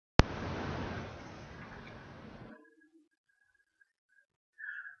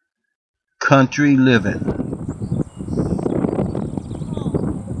Country living.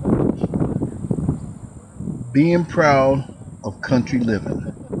 Being proud of country living.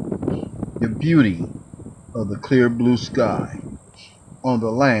 The beauty of the clear blue sky on the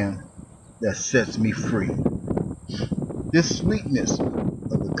land that sets me free. This sweetness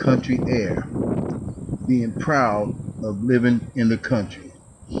of the country air. Being proud of living in the country.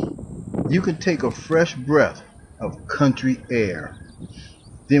 You can take a fresh breath of country air,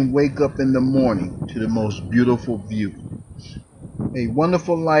 then wake up in the morning to the most beautiful view. A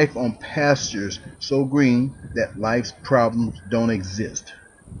wonderful life on pastures so green that life's problems don't exist.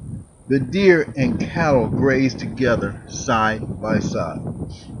 The deer and cattle graze together side by side.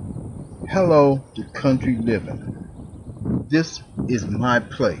 Hello to country living. This is my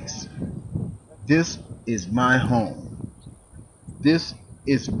place. This is my home. This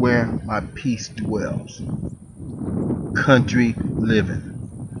is where my peace dwells. Country living.